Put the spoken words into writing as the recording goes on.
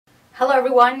Hello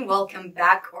everyone, welcome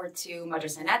back to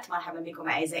مدرسة. مرحبا بكم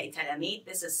أعزائي التلاميذ.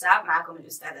 This is Sab, معكم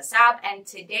الأستاذة Sab, and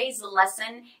today's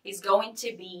lesson is going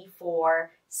to be for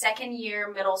second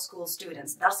year middle school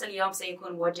students. درس اليوم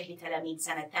سيكون موجه لتلاميذ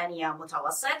سنة ثانية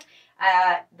متوسط.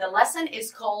 The lesson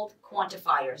is called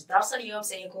Quantifiers. درس اليوم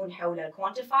سيكون حول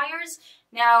quantifiers.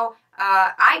 Now,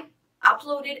 I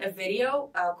uploaded a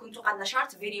video. كنت قد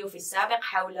نشرت فيديو في السابق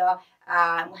حول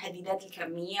محددات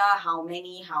الكمية, how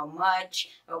many, how much,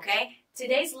 okay?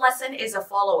 Today's lesson is a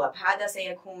follow-up. هذا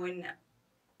سيكون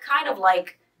kind of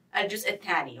like الجزء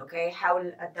الثاني, okay?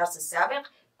 حول الدرس السابق.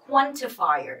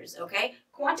 Quantifiers, okay?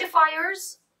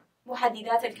 Quantifiers,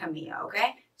 محددات الكمية,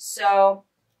 okay? So,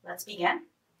 let's begin.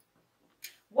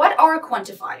 What are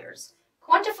quantifiers?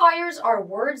 Quantifiers are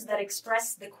words that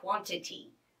express the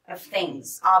quantity of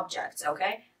things, objects,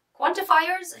 okay?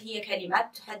 Quantifiers هي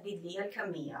كلمات تحدد لي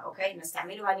الكمية، okay?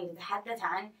 نستعملها لنتحدث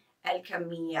عن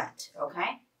الكميات,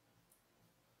 okay?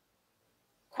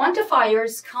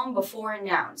 Quantifiers come before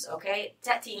nouns, okay?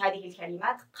 تأتي هذه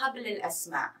الكلمات قبل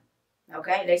الأسماء,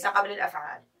 okay? ليس قبل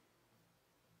الأفعال.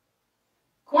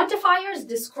 Quantifiers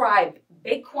describe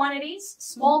big quantities,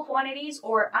 small quantities,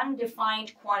 or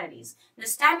undefined quantities.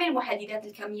 نستعمل محددات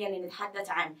الكمية لنتحدث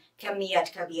عن كميات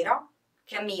كبيرة,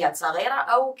 كميات صغيرة,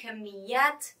 أو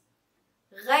كميات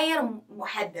غير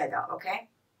محددة, okay?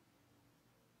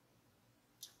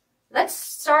 Let's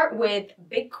start with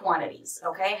big quantities,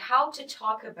 okay? How to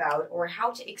talk about or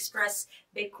how to express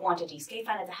big quantities. كيف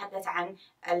نتحدث عن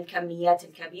الكميات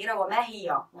الكبيرة وما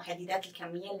هي محددات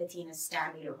الكمية التي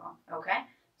نستعملها, okay?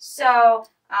 So,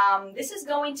 this is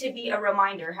going to be a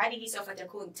reminder. هذه سوف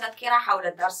تكون تذكرة حول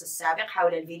الدرس السابق,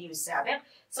 حول الفيديو السابق.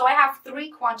 So I have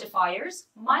three quantifiers: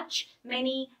 much,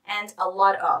 many, and a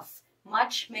lot of.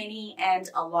 Much, many, and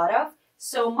a lot of.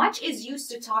 So much is used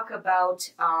to talk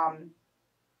about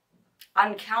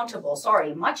uncountable.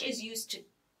 Sorry, much is used to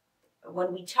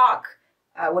when we talk,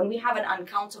 when we have an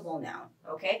uncountable noun.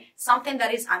 Okay, something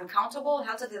that is uncountable.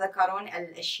 هل تتذكرون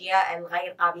الأشياء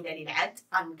الغير قابلة للعد?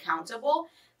 Uncountable.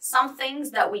 Some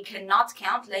things that we cannot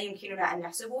count, لا يمكننا أن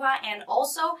نحسبها, and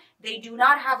also they do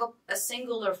not have a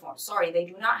singular form. Sorry, they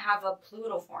do not have a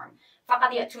plural form.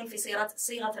 فقط يأتون في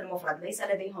صيغة المفرد, ليس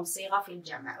لديهم صيغة في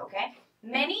الجمع, okay?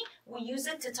 Many, we use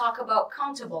it to talk about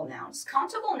countable nouns.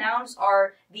 Countable nouns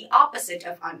are the opposite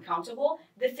of uncountable,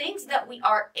 the things that we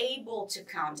are able to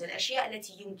count, الأشياء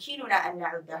التي يمكننا أن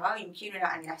نعدها,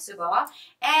 يمكننا أن نحسبها,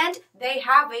 and they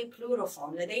have a plural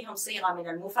form, لديهم صيغة من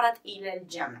المفرد إلى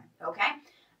الجمع, okay?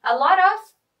 A lot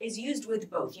of is used with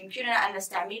both. يمكننا أن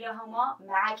نستعملهما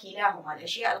مع كلاهما,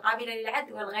 الأشياء القابلة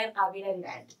للعد والغير قابلة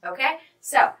للعد. Okay?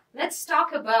 So, let's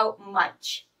talk about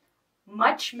much.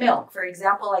 Much milk. For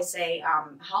example, I say,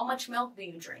 how much milk do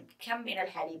you drink? كم من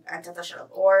الحليب أنت تشرب?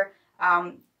 Or,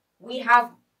 we have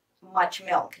much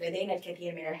milk. لدينا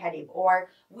الكثير من الحليب. Or,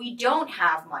 we don't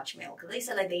have much milk.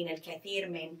 ليس لدينا الكثير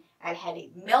من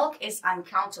الحليب. Milk is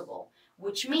uncountable,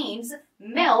 which means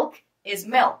milk is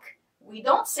milk. We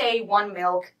don't say one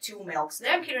milk, two milks.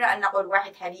 لا يمكننا أن نقول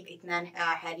واحد حليب, اثنان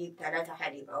حليب, ثلاثة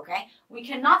حليب, okay? We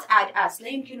cannot add s. لا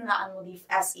يمكننا أن نضيف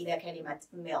s إلى كلمة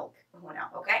milk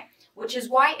هنا, okay? Which is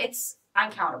why it's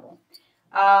uncountable.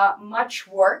 Much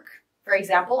work. For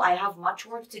example, I have much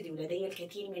work to do. لدي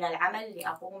الكثير من العمل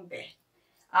لأقوم به.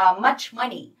 Much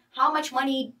money. How much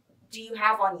money do you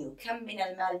have on you? كم من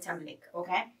المال تملك,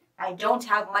 okay? I don't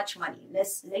have much money.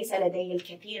 ليس لدي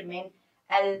الكثير من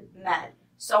المال.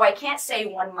 So I can't say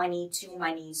one money, two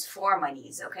monies, four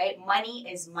monies, okay? Money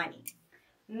is money.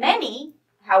 Many,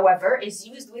 however, is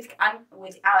used with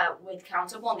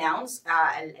countable nouns,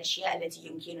 الأشياء التي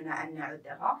يمكننا أن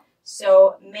نعدها.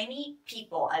 So many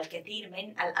people, الكثير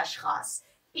من الأشخاص.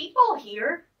 People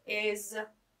here is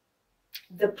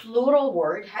the plural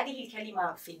word. هذه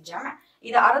الكلمة في الجمع.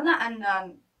 إذا أردنا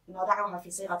أن نضعها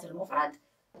في صيغة المفرد,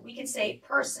 we can say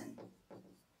person.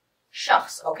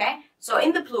 شخص, okay? So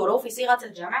in the plural, في صيغة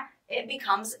الجمع, it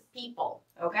becomes people,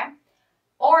 okay?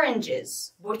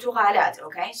 Oranges, برتقالات,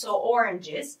 okay? So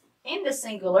oranges, in the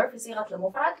singular, في صيغة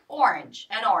المفرد, orange,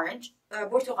 an orange,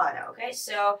 برتقالة, okay?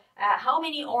 So how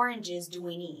many oranges do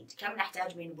we need? كم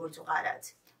نحتاج من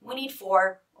برتقالات? We need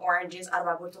 4 oranges,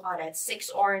 4 برتقالات, 6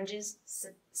 oranges,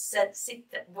 6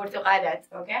 برتقالات,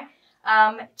 okay?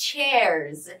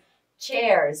 Chairs.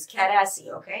 Chairs,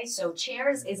 كراسي, okay? So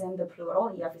chairs is in the plural,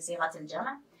 هي في صيغة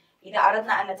الجمع. إذا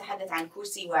أردنا أن نتحدث عن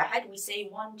كرسي واحد, we say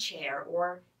one chair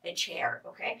or a chair,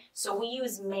 okay? So we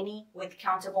use many with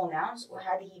countable nouns,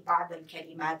 وهذه بعض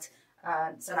الكلمات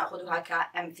سنأخذها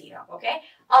كأمثلة, okay?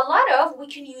 A lot of, we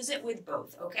can use it with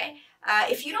both, okay?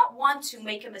 If you don't want to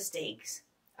make a mistake,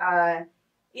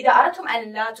 إذا أردتم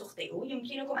أن لا تخطئوا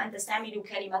يمكنكم أن تستعملوا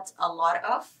كلمة a lot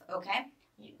of. okay.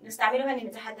 نستعملها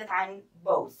لنتحدث عن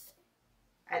both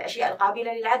الأشياء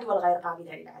القابلة للعد والغير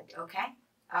قابلة للعد. okay.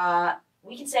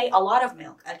 We can say a lot of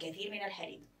milk الكثير من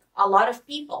الحليب. A lot of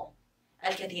people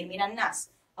الكثير من الناس.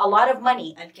 A lot of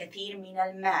money الكثير من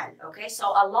المال. okay. So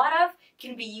a lot of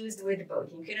can be used with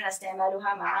both. يمكننا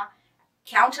استعمالها مع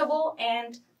countable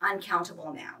and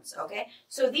uncountable nouns. okay.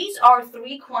 So these are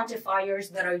three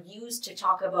quantifiers that are used to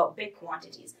talk about big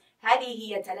quantities. هذه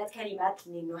هي 3 كلمات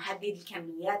لنحدد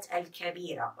الكميات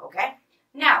الكبيرة. okay.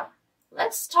 Now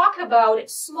let's talk about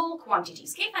small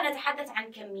quantities. كيف نتحدث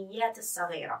عن كميات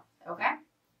الصغيرة. okay.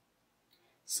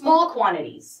 Small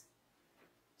quantities.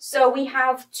 So we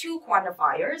have 2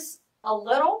 quantifiers, a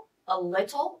little,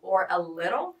 or a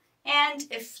little, and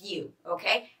a few.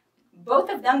 okay. Both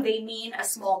of them, they mean a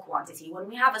small quantity. When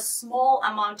we have a small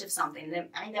amount of something,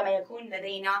 عندما يكون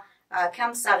لدينا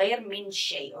كم صغير من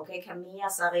شيء. okay. كمية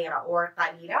صغيرة or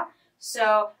قليلة.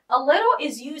 So a little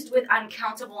is used with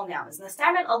uncountable nouns.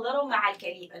 نستعمل a little مع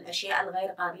الأشياء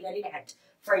الغير قابلة للعد.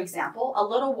 For example, a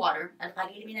little water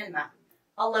القليل من الماء.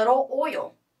 A little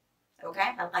oil.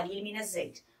 okay. القليل من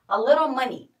الزيت. A little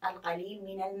money القليل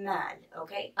من المال.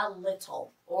 okay. A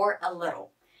little or a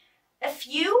little. A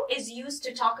few is used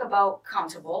to talk about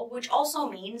countable, which also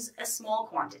means a small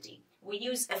quantity. We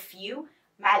use a few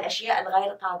مع الأشياء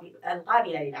الغير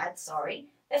القابلة للعد. sorry.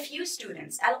 A few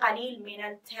students القليل من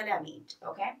التلاميذ.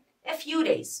 okay. A few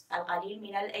days القليل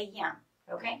من الأيام.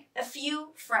 okay. A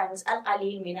few friends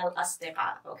القليل من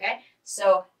الأصدقاء. okay.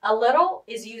 So a little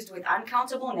is used with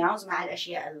uncountable nouns مع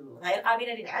الأشياء الغير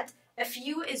قابلة للعد. A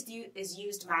few is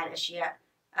used مع الأشياء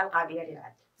القابلة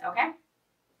للعد. okay.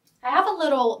 I have a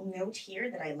little note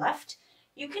here that I left.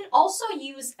 You can also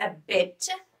use a bit.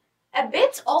 A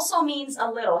bit also means a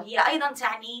little. هي أيضا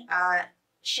تعني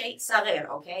شيء صغير.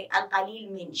 okay.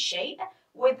 القليل من شيء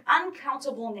with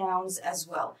uncountable nouns as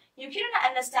well. يمكننا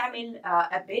أن نستعمل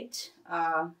a bit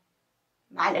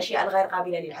مع الأشياء الغير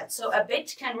قابلة للعد. So a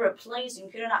bit can replace.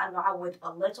 يمكننا أن نعوض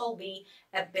a little be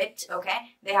a bit.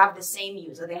 okay. They have the same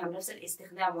use. They have نفس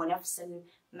الاستخدام ونفس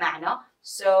المعنى.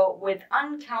 So with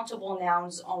uncountable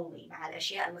nouns only مع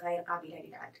الأشياء الغير قابلة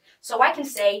للعد. So I can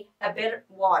say a bit of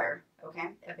water.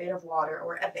 okay. A bit of water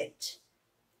or a bit.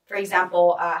 For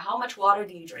example, how much water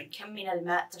do you drink? كم من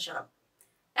الماء تشرب?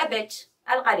 A bit.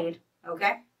 القليل.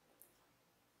 okay.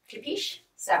 كيفيش؟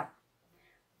 So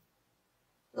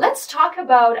let's talk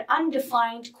about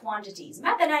undefined quantities.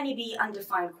 ماذا نعني ب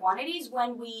undefined quantities?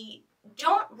 When we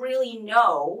don't really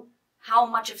know how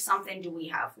much of something do we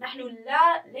have. نحن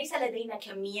ليس لدينا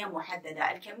كمية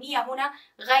محددة. الكمية هنا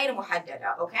غير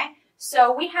محددة. okay.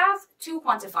 So we have 2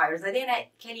 quantifiers. لدينا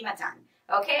كلمتان.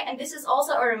 okay. And this is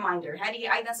also a reminder.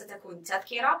 هذه أيضا ستكون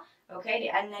تذكرة. okay.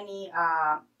 لأنني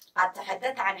قد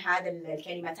تحدثت عن هذا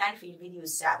الكلمتان في الفيديو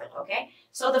السابق. okay.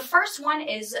 So the first one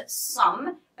is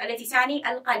some التي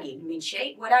تعني القليل من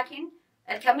شيء ولكن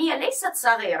الكمية ليست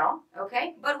صغيرة.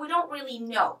 okay. But we don't really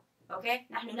know. okay.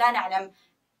 نحن لا نعلم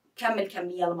كم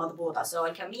الكمية المضبوطة. So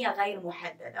الكمية غير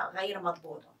محددة غير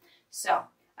مضبوطة. So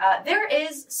there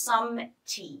is some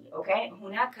tea. okay.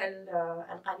 هناك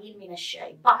القليل من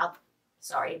الشاي.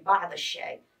 بعض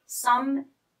الشاي. Some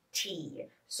tea.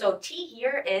 So tea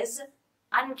here is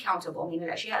uncountable من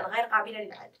الأشياء الغير قابلة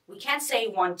للعد. We can't say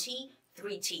 1 tea,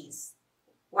 3 teas.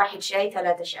 1 شاي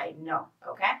 3 شاي. No.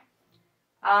 okay.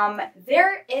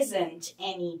 There isn't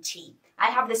any tea. I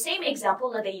have the same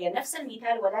example. لدي نفس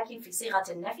المثال ولكن في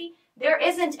صيغة النفي. There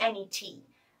isn't any tea.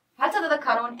 هل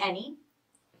تتذكرون any?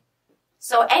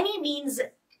 So any means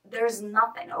there's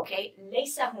nothing. okay.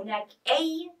 ليس هناك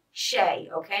أي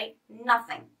شيء. okay.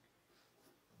 Nothing.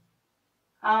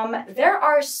 There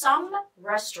are some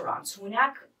restaurants.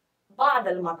 هناك بعض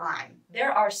المطاعم.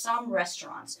 There are some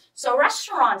restaurants. So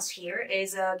restaurants here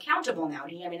is a countable noun.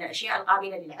 هي من الأشياء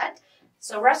القابلة للعد.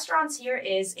 So restaurants here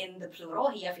is in the plural.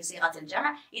 هي في صيغة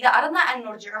الجمع. إذا أردنا أن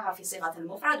نرجعها في صيغة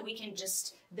المفرد, we can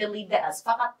just delete the s.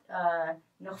 فقط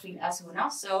نخفي الأس هنا.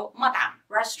 So مطعم,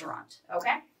 restaurant.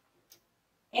 okay.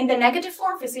 In the negative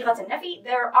form في صيغة النفي,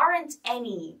 there aren't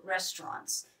any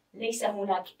restaurants. ليس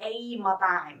هناك أي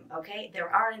مطاعم. okay. There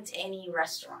aren't any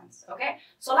restaurants. okay.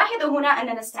 So لاحظوا هنا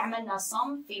أننا استعملنا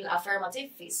some في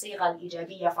الأفirmative في الصيغة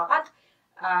الإيجابية فقط.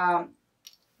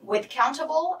 With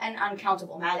countable and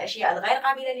uncountable مع الأشياء الغير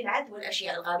قابلة للعد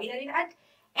والأشياء القابلة للعد.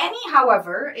 Any,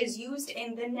 however, is used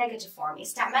in the negative form.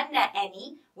 استعملنا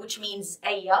any, which means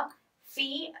أي,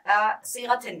 في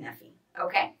صيغة النفي.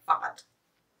 okay. فقط.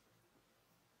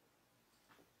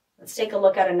 Let's take a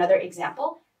look at another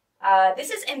example. This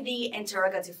is in the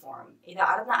interrogative form. إذا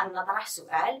أردنا أن نطرح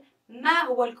سؤال, ما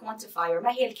هو الكوانتيفاير؟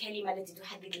 ما هي الكلمة التي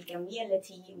تحدد الكمية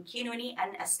التي يمكنني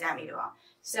أن أستعملها؟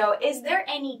 So, is there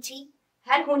any tea?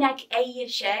 هل هناك أي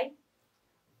شاي؟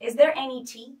 Is there any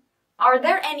tea? Are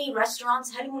there any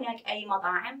restaurants? هل هناك أي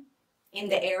مطاعم in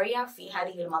the area في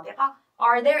هذه المنطقة?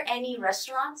 Are there any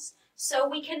restaurants? So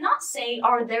we cannot say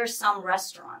are there some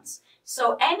restaurants.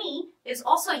 So any is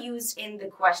also used in the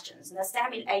questions.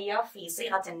 نستعمل أي في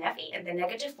صيغة النفي in the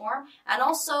negative form and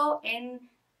also in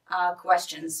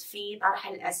questions في طرح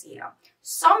الأسئلة.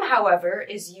 Some, however,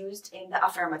 is used in the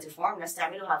affirmative form.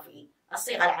 نستعملها في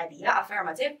الصيغة العادية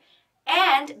affirmative.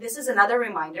 And this is another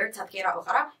reminder, تذكيرة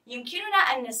أخرى, يمكننا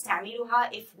أن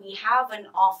نستعملها if we have an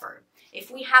offer.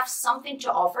 If we have something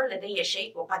to offer, لدي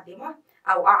شيء أقدمه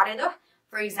أو أعرضه.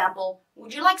 For example,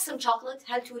 would you like some chocolate?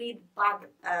 هل تريد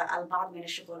البعض من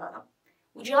الشوكولاتة?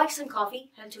 Would you like some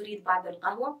coffee? هل تريد بعض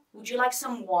القهوة? Would you like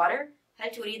some water?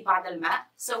 هل تريد بعض الماء?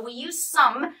 So we use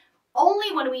some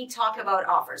only when we talk about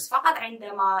offers. فقط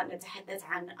عندما نتحدث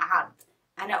عن عرض.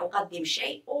 أنا أقدم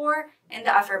شيء or in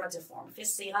the affirmative form في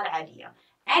الصيغة العادية.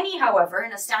 Any, however,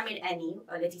 نستعمل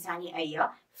any التي تعني أي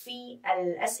في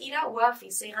الأسئلة وفي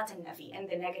صيغة النفي in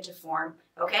the negative form.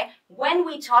 Okay? When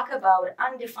we talk about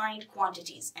undefined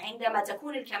quantities عندما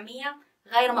تكون الكمية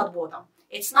غير مضبوطة.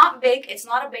 It's not big, it's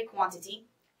not a big quantity.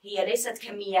 هي ليست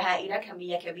كمية هائلة،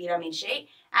 كمية كبيرة من شيء.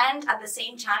 And at the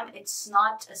same time, it's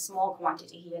not a small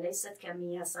quantity. هي ليست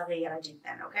كمية صغيرة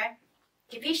جدا. Okay?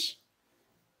 كيفيش؟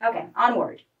 Okay,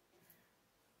 onward.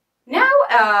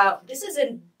 Now, this is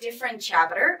a different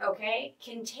chapter, okay?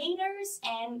 Containers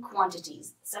and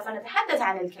quantities. سوف نتحدث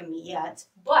عن الكميات,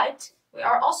 but we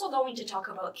are also going to talk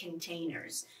about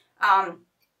containers.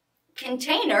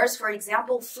 Containers, for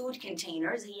example, food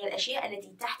containers, هي الأشياء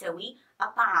التي تحتوي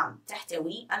الطعام,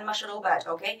 تحتوي المشروبات,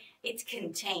 okay? It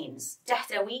contains,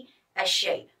 تحتوي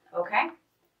الشيء, okay?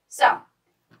 So,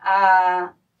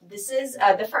 this is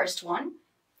the first one.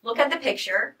 Look at the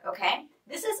picture, okay?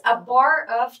 This is a bar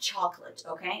of chocolate,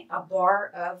 okay? A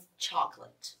bar of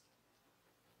chocolate.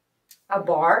 A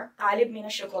bar, قالب من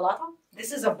الشوكولاتة.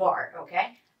 This is a bar,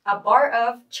 okay? A bar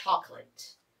of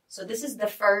chocolate. So this is the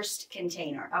first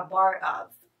container, a bar of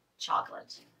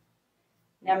chocolate.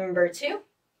 Number 2,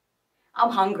 I'm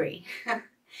hungry.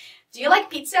 Do you like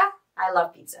pizza? I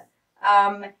love pizza.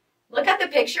 Look at the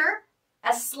picture.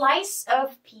 A slice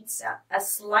of pizza. A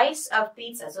slice of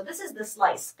pizza. So this is the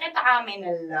slice. قطعة من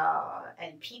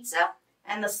البيتزا.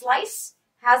 And the slice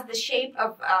has the shape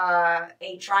of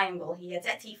a triangle. هي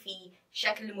تأتي في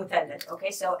شكل مثلث.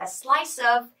 Okay, so a slice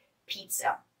of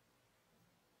pizza.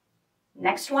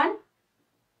 Next one.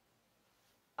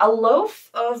 A loaf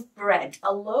of bread.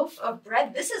 A loaf of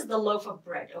bread. This is the loaf of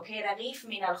bread. Okay, رغيف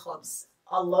من الخبز.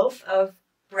 A loaf of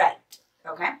bread.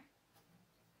 Okay.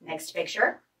 Next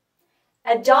picture.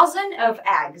 A dozen of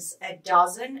eggs. A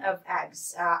dozen of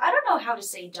eggs. I don't know how to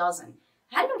say dozen.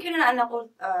 هل يمكننا أن نقول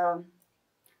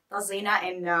طزينة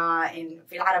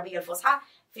في العربية الفصحى؟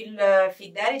 في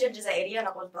الدارجة الجزائرية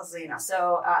نقول طزينة.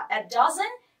 So a dozen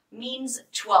means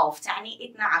 12.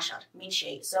 تعني 12 من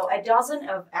شيء. So a dozen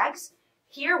of eggs.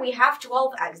 Here we have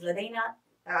 12 eggs. لدينا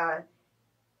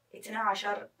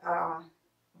 12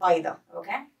 بيضة.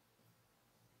 Okay.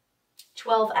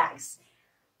 12 eggs.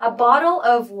 A bottle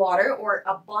of water or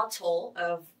a bottle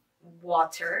of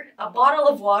water. A bottle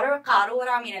of water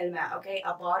قارورة من الماء. Okay.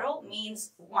 A bottle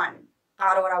means one.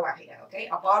 قارورة واحدة. Okay.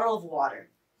 A bottle of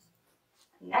water.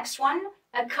 Next one.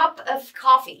 A cup of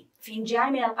coffee.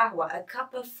 فنجان من القهوة. A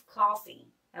cup of coffee.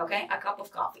 Okay. A cup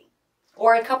of coffee.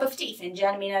 Or a cup of tea.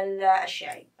 فنجان من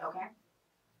الشاي. Okay.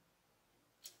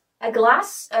 A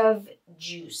glass of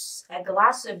juice. A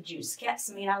glass of juice.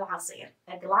 كأس من العصير.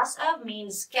 A glass of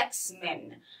means كأس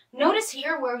من. Notice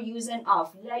here we're using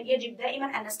of. يجب دائما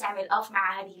أن نستعمل of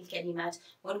مع هذه الكلمات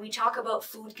when we talk about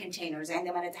food containers.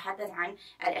 عندما نتحدث عن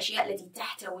الأشياء التي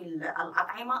تحتوي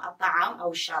الأطعمة، الطعام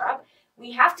أو الشراب.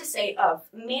 We have to say of.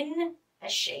 من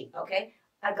الشيء. Okay.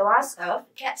 A glass of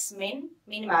كأس من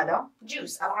ماذا؟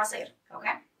 Juice. العصير.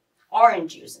 Okay.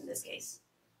 Orange juice in this case.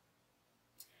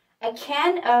 A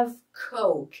can of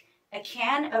Coke. A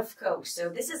can of Coke. So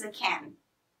this is a can.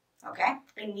 Okay.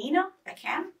 قنينة, a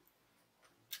can.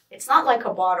 It's not like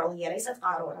a bottle here. ليست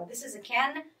قارورة. This is a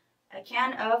can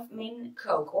of من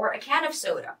Coke or a can of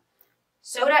soda.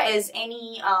 Soda is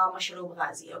any مشروب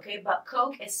غازي. Okay. But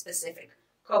Coke is specific.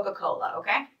 Coca-Cola.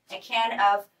 Okay. A can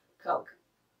of Coke.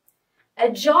 A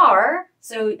jar.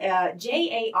 So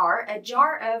J-A-R. A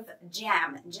jar of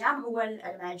jam. Jam هو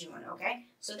المعجون. Okay.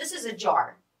 So this is a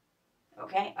jar.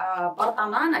 Okay,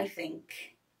 برطمان, I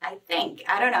think.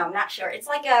 I don't know, I'm not sure. It's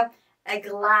like a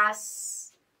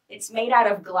glass, It's made out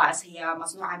of glass. هي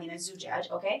مصنوعة من الزجاج.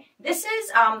 Okay. This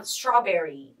is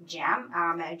strawberry jam.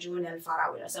 معجون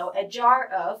الفراولة. So a jar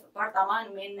of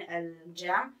برطمان من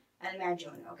الجام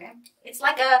المعجون. Okay. It's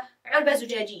like a علبة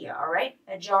زجاجية. All right.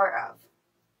 A jar of.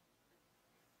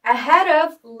 A head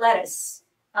of lettuce.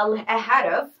 A head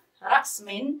of رأس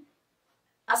من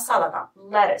السلطة.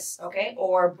 Lettuce. Okay.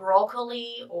 Or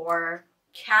broccoli or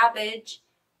cabbage.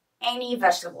 Any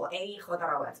vegetable. أي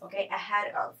خضروات. Okay. A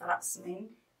head of رأس من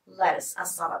lettuce,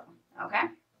 السلطة. Okay.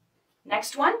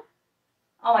 Next one.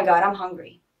 Oh my God, I'm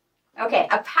hungry. Okay,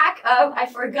 a pack of, I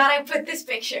forgot I put this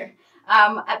picture.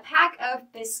 A pack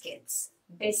of biscuits.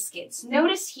 Biscuits.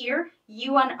 Notice here,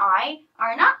 you and I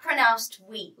are not pronounced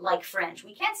we like French.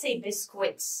 We can't say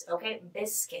biscuits. Okay,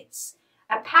 biscuits.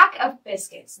 A pack of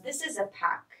biscuits. This is a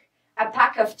pack. A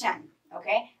pack of 10.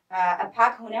 Okay. A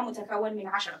pack هنا متكون من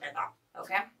 10 قطع.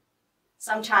 Okay.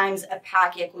 Sometimes a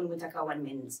pack يكون متكون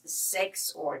من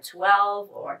 6 or 12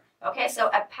 or okay, so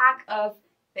a pack of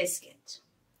biscuit.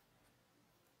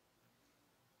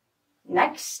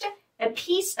 Next, a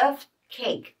piece of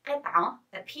cake. قطعة,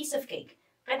 a piece of cake.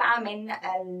 قطعة من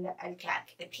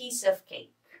الكعك. A piece of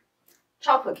cake.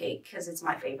 Chocolate cake, because it's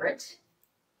my favorite.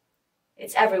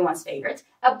 It's everyone's favorite.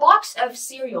 A box of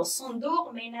cereal.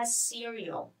 صندوق من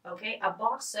الcereal. Okay, a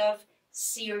box of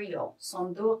cereal.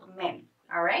 صندوق من.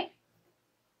 All right.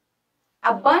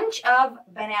 A bunch of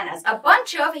bananas. A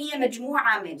bunch of هي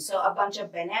مجموعة من. So a bunch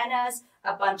of bananas,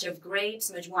 a bunch of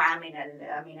grapes, مجموعة من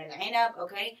العنب.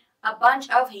 Okay. A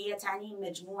bunch of هي تعني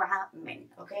مجموعة من.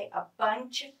 Okay. A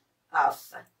bunch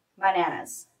of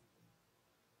bananas.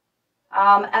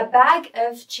 A bag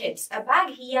of chips. A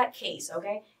bag هي case.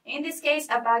 Okay. In this case,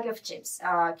 a bag of chips.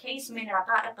 Case من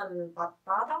رقائق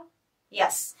البطاطا.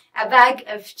 Yes. A bag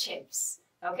of chips.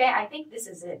 Okay, I think this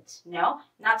is it. No,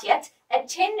 not yet. A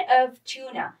tin of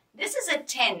tuna. This is a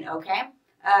tin, okay?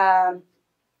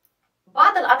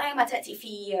 بعض الأطعمة تأتي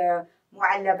في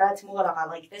معلبات مغلقة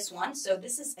like this one. So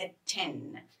this is a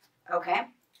tin, okay?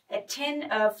 A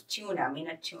tin of tuna, من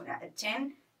التونة. A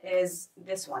tin is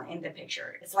this one in the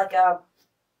picture. It's like a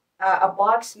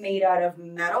box made out of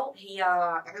metal. هي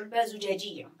علبة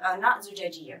زجاجية. Not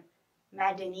زجاجية.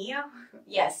 معدنية.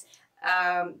 Yes.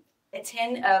 A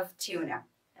tin of tuna.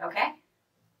 Okay.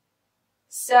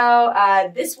 So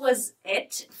this was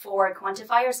it for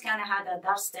quantifiers. كان هذا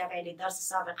درس تابع للدرس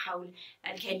السابق حول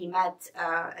الكلمات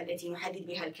التي نحدد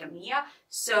بها الكمية.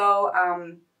 So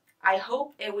I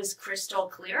hope it was crystal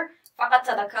clear. فقط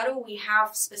تذكروا we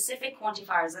have specific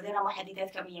quantifiers. لدينا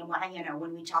محددات كمية معينة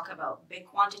when we talk about big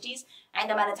quantities.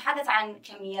 عندما نتحدث عن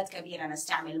كميات كبيرة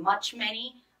نستعمل much,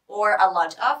 many, or a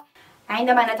lot of.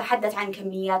 عندما نتحدث عن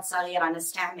كميات صغيرة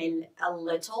نستعمل a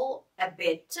little, a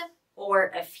bit,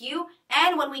 or a few.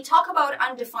 And when we talk about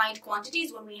undefined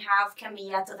quantities, when we have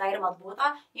كميات غير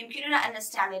مضبوطة, يمكننا أن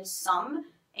نستعمل some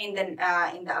in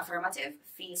the affirmative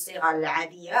في الصيغة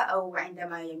العادية أو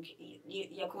عندما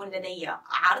يكون لدي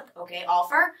عرض, okay,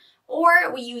 offer,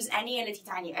 or we use any التي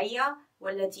تعني أي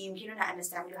والتي يمكننا أن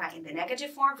نستعملها in the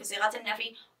negative form في صيغة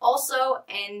النفي, also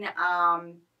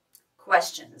in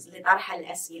questions لطرح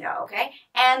الأسئلة. Okay.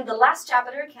 And the last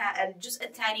chapter كان الجزء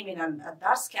الثاني من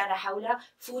الدرس كان حول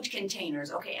food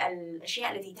containers. Okay.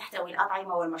 الأشياء التي تحتوي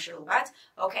الأطعمة والمشروبات.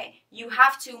 Okay. You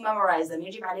have to memorize them.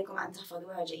 يجب عليكم أن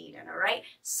تحفظوها جيدا. Alright.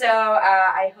 So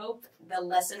I hope the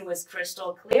lesson was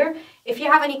crystal clear. If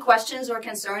you have any questions or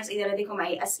concerns, إذا لديكم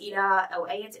أي أسئلة أو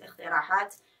أي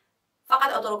اقتراحات فقط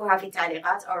اتركوها في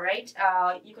التعليقات. Alright.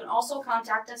 You can also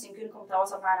contact us. يمكنكم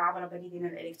التواصل معنا عبر بريدنا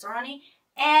الإلكتروني.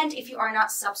 And if you are not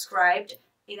subscribed,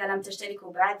 إذا لم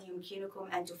تشتركوا بعد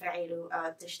يمكنكم أن تفعلوا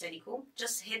تشتركوا.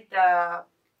 Just hit the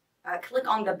click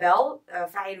on the bell,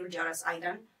 فعلوا الجرس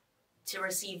أيضا to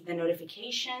receive the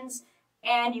notifications.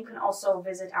 And you can also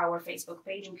visit our Facebook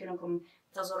page. يمكنكم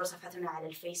تزوروا صفحتنا على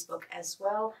الفيسبوك as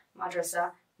well,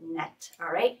 مدرسة net.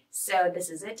 Alright, so this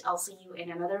is it. I'll see you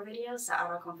in another video.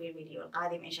 سأراكم في الفيديو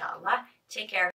القادم إن شاء الله. Take care.